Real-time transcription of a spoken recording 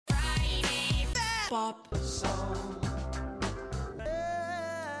pop song.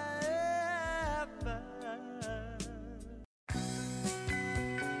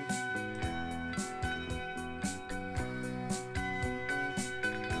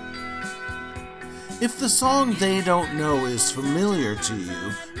 If the song They Don't Know is familiar to you,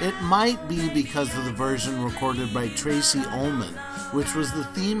 it might be because of the version recorded by Tracey Ullman, which was the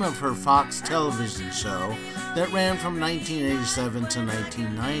theme of her Fox television show that ran from 1987 to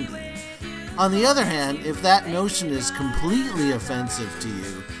 1990. On the other hand, if that notion is completely offensive to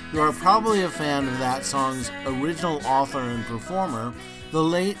you, you are probably a fan of that song's original author and performer, the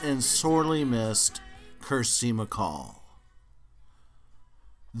late and sorely missed Kirsty Maccoll.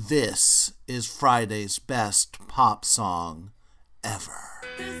 This is Friday's best pop song ever.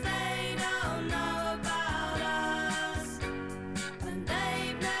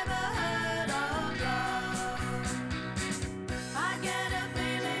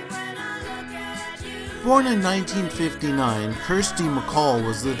 Born in 1959, Kirsty Maccoll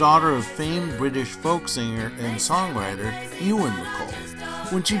was the daughter of famed British folk singer and songwriter Ewan Maccoll.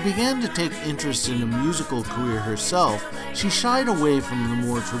 When she began to take interest in a musical career herself, she shied away from the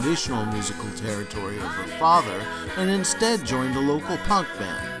more traditional musical territory of her father and instead joined a local punk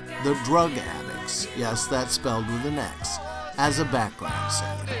band, the Drug Addicts, yes, that's spelled with an X, as a background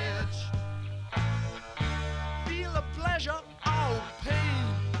singer. Feel the pleasure of pain.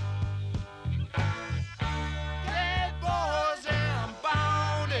 Dead boys and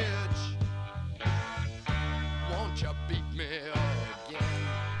bondage. Won't you beat me again?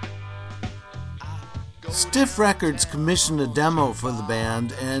 Stiff Records commissioned a demo for the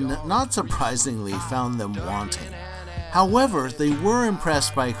band and, not surprisingly, found them wanting. However, they were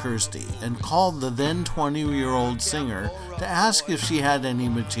impressed by Kirsty and called the then 20-year-old singer to ask if she had any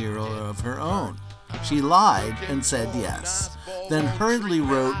material of her own. She lied and said yes, then hurriedly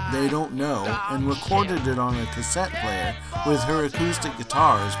wrote They Don't Know and recorded it on a cassette player with her acoustic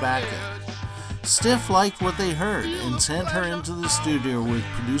guitar as backing. Stiff liked what they heard and sent her into the studio with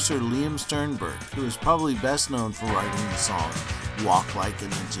producer Liam Sternberg, who is probably best known for writing the song Walk Like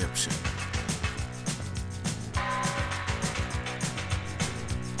an Egyptian.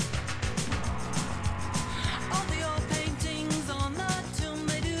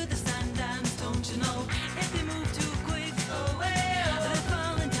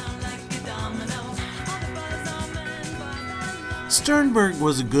 Sternberg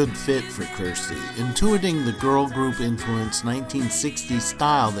was a good fit for Kirsty, intuiting the girl group influenced 1960s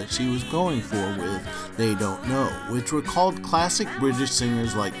style that she was going for with They Don't Know, which recalled classic British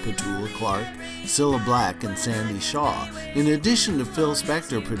singers like Petula Clark, Cilla Black, and Sandy Shaw, in addition to Phil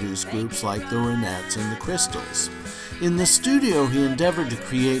Spector-produced groups like the Ronettes and the Crystals. In the studio, he endeavored to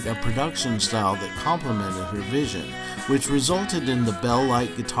create a production style that complemented her vision, which resulted in the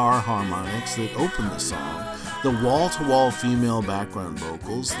bell-like guitar harmonics that opened the song, the wall-to-wall female background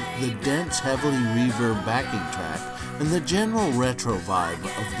vocals, the dense, heavily reverb backing track, and the general retro vibe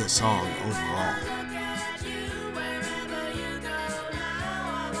of the song overall.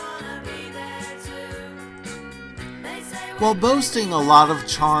 While boasting a lot of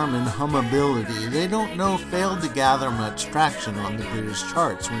charm and hummability, They Don't Know failed to gather much traction on the British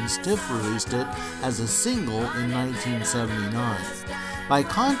charts when Stiff released it as a single in 1979. By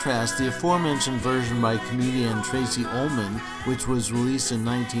contrast, the aforementioned version by comedian Tracey Ullman, which was released in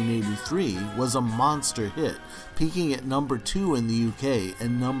 1983, was a monster hit, peaking at number 2 in the UK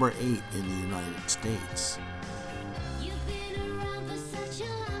and number 8 in the United States.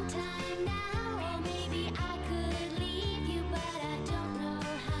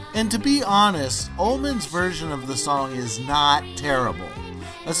 And to be honest, Ullman's version of the song is not terrible.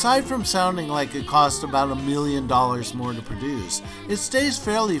 Aside from sounding like it cost about $1 million more to produce, it stays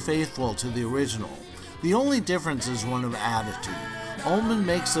fairly faithful to the original. The only difference is one of attitude. Ullman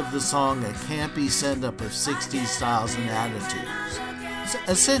makes of the song a campy send-up of 60s styles and attitudes. It's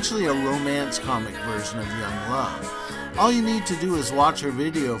essentially a romance comic version of Young Love. All you need to do is watch her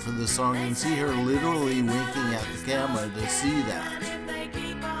video for the song and see her literally winking at the camera to see that.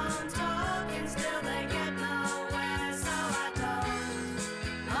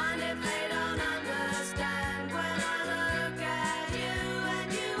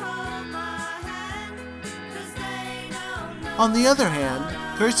 On the other hand,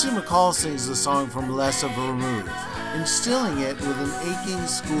 Kirsty Maccoll sings the song from less of a remove, instilling it with an aching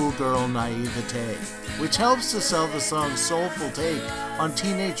schoolgirl naivete, which helps to sell the song's soulful take on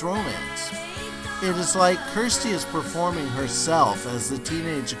teenage romance. It is like Kirsty is performing herself as the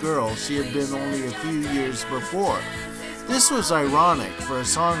teenage girl she had been only a few years before. This was ironic for a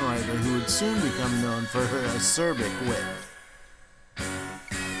songwriter who would soon become known for her acerbic wit.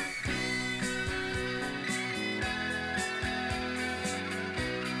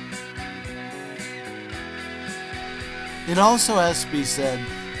 It also has to be said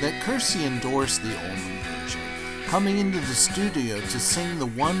that Kirsty endorsed the Allman version, coming into the studio to sing the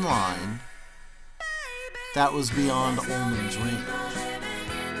one line that was beyond Allman's range.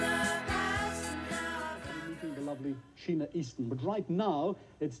 The lovely Sheena Easton, but right now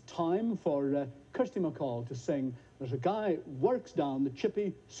it's time for Kirsty Maccoll to sing "There's a Guy Works Down the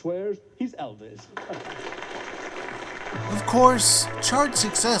Chippy, Swears He's Elvis." Of course, chart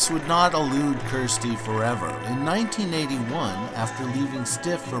success would not elude Kirsty forever. In 1981, after leaving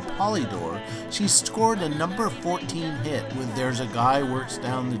Stiff for Polydor, she scored a number 14 hit with "There's a Guy Works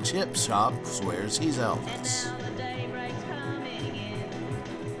Down the Chip Shop, Swears He's Elvis."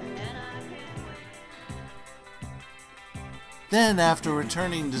 Then, after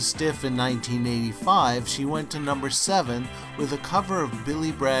returning to Stiff in 1985, she went to number 7 with a cover of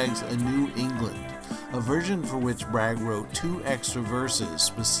Billy Bragg's "A New England," a version for which Bragg wrote 2 extra verses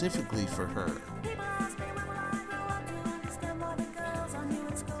specifically for her.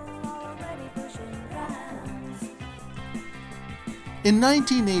 In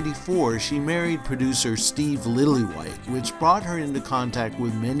 1984, she married producer Steve Lillywhite, which brought her into contact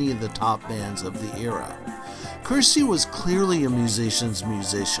with many of the top bands of the era. Kirsty was clearly a musician's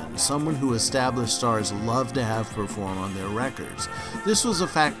musician, someone who established stars loved to have perform on their records. This was a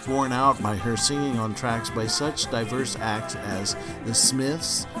fact borne out by her singing on tracks by such diverse acts as The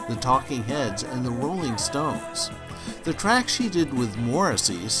Smiths, The Talking Heads, and The Rolling Stones. The tracks she did with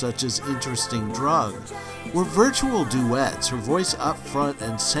Morrissey, such as Interesting Drug, were virtual duets, her voice up front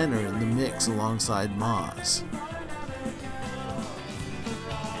and center in the mix alongside Ma's.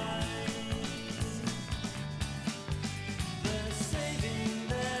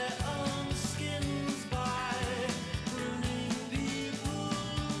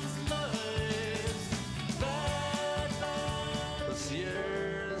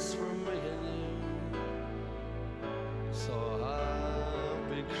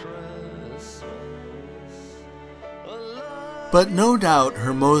 But no doubt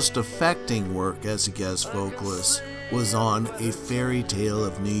her most affecting work as a guest vocalist was on A Fairy Tale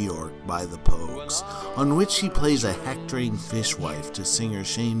of New York by the Pogues, on which she plays a hectoring fishwife to singer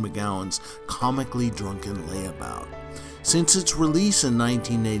Shane MacGowan's comically drunken layabout. Since its release in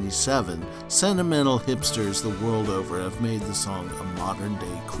 1987, sentimental hipsters the world over have made the song a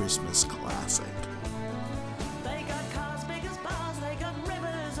modern-day Christmas classic.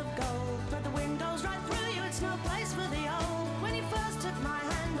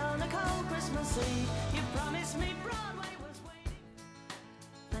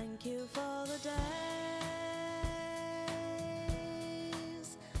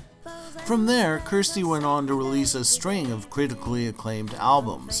 From there, Kirsty went on to release a string of critically acclaimed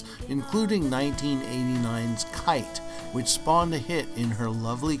albums, including 1989's Kite, which spawned a hit in her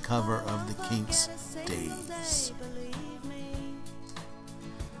lovely cover of the Kinks' Days.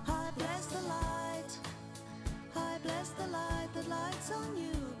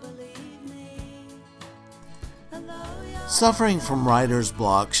 Suffering from writer's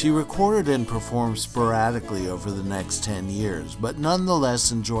block, she recorded and performed sporadically over the next 10 years, but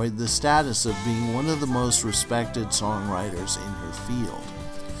nonetheless enjoyed the status of being one of the most respected songwriters in her field.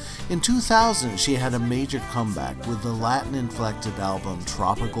 In 2000, she had a major comeback with the Latin-inflected album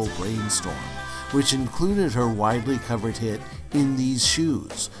Tropical Brainstorm, which included her widely covered hit In These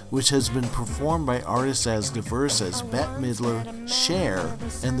Shoes, which has been performed by artists as diverse as Bette Midler, Cher,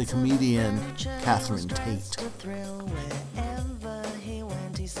 and the comedian Catherine Tate.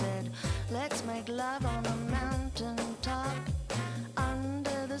 He said, let's make love on a mountain top,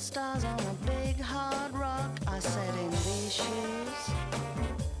 under the stars on a big hard rock. I said, in these shoes,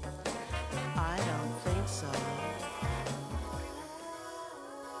 I don't think so.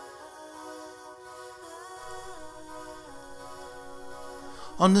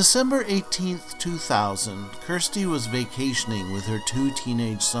 On December 18, 2000, Kirsty was vacationing with her 2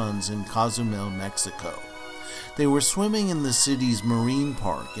 teenage sons in Cozumel, Mexico. They were swimming in the city's marine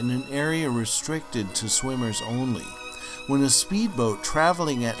park in an area restricted to swimmers only, when a speedboat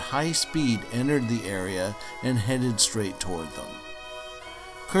traveling at high speed entered the area and headed straight toward them.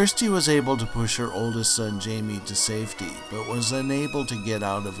 Kirsty was able to push her oldest son Jamie to safety, but was unable to get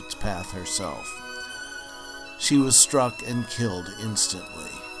out of its path herself. She was struck and killed instantly.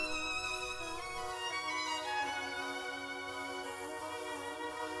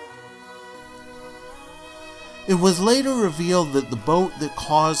 It was later revealed that the boat that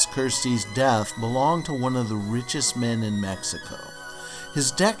caused Kirsty's death belonged to one of the richest men in Mexico.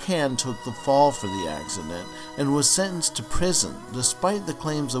 His deckhand took the fall for the accident and was sentenced to prison, despite the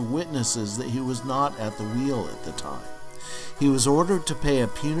claims of witnesses that he was not at the wheel at the time. He was ordered to pay a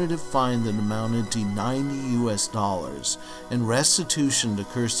punitive fine that amounted to $90 US and restitution to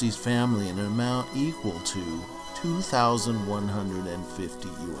Kirsty's family in an amount equal to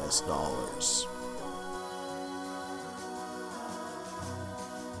 $2,150 US.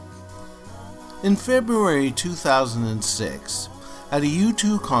 In February 2006, at a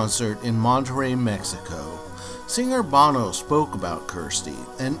U2 concert in Monterrey, Mexico, singer Bono spoke about Kirsty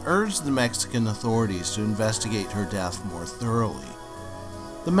and urged the Mexican authorities to investigate her death more thoroughly.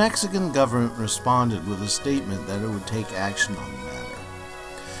 The Mexican government responded with a statement that it would take action on the matter.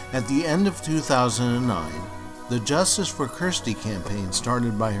 At the end of 2009, the Justice for Kirsty campaign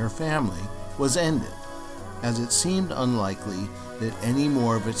started by her family was ended, as it seemed unlikely that any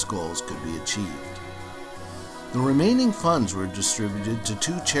more of its goals could be achieved. The remaining funds were distributed to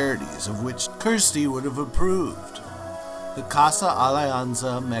two charities of which Kirsty would have approved: the Casa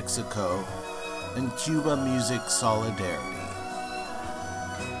Alianza Mexico and Cuba Music Solidarity.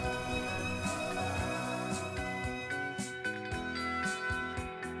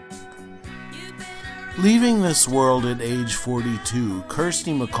 Leaving this world at age 42,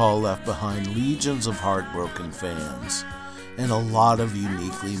 Kirsty Maccoll left behind legions of heartbroken fans and a lot of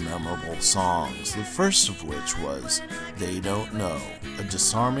uniquely memorable songs, the first of which was They Don't Know, a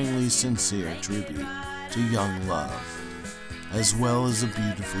disarmingly sincere tribute to young love, as well as a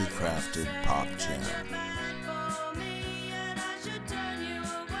beautifully crafted pop jam.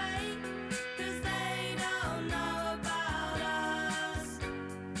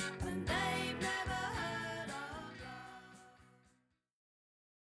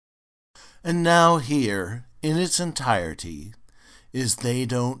 And now here, in its entirety, is They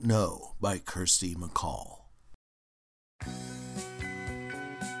Don't Know by Kirsty Maccoll.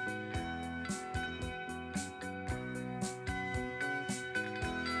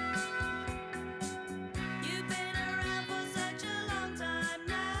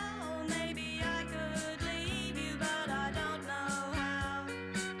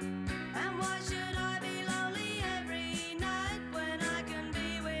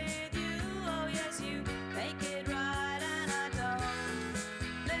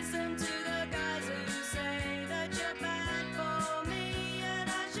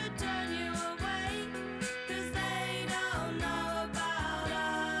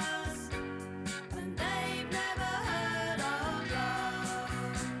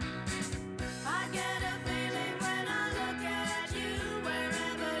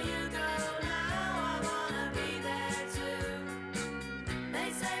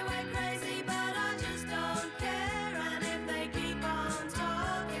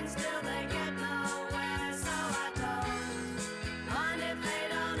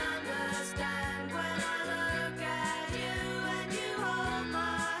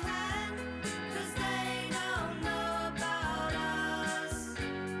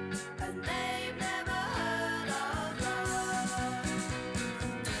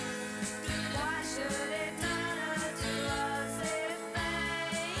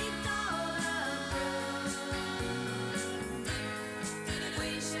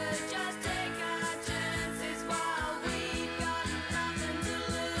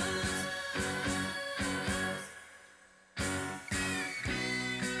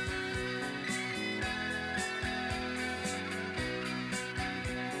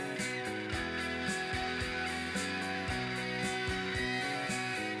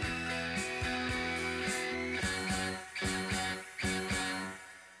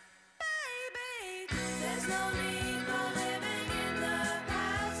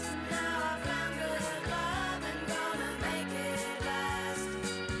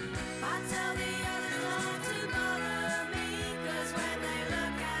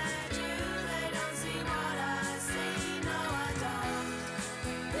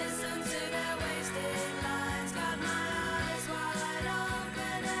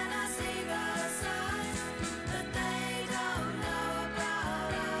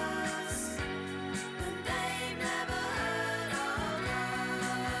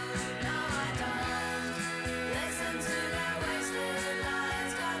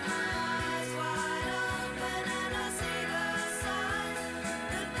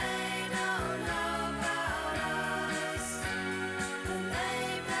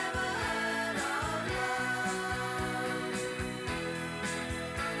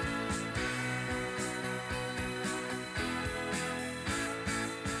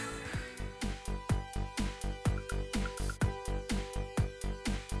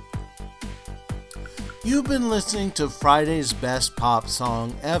 You've been listening to Friday's Best Pop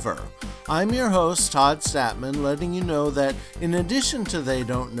Song Ever, I'm your host, Todd Statman, letting you know that in addition to They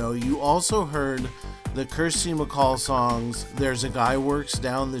Don't Know, you also heard the Kirsty Maccoll songs There's a Guy Works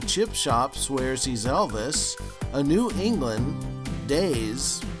Down the Chip Shop, Swears He's Elvis, A New England,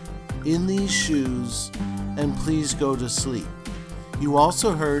 Days, In These Shoes, and Please Go to Sleep. You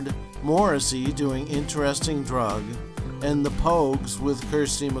also heard Morrissey doing Interesting Drug, and the Pogues with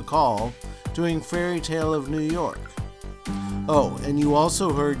Kirsty Maccoll doing Fairy Tale of New York. Oh, and you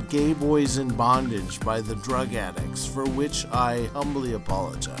also heard Gay Boys in Bondage by the Drug Addicts, for which I humbly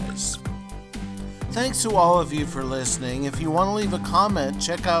apologize. Thanks to all of you for listening. If you want to leave a comment,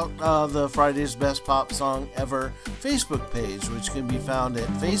 check out the Friday's Best Pop Song Ever Facebook page, which can be found at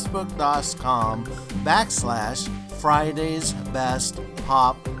facebook.com/Friday's Best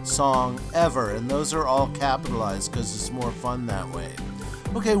Pop Song Ever. And those are all capitalized because it's more fun that way.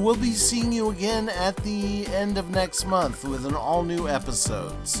 Okay, we'll be seeing you again at the end of next month with an all-new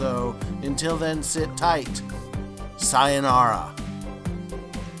episode. So until then, sit tight. Sayonara.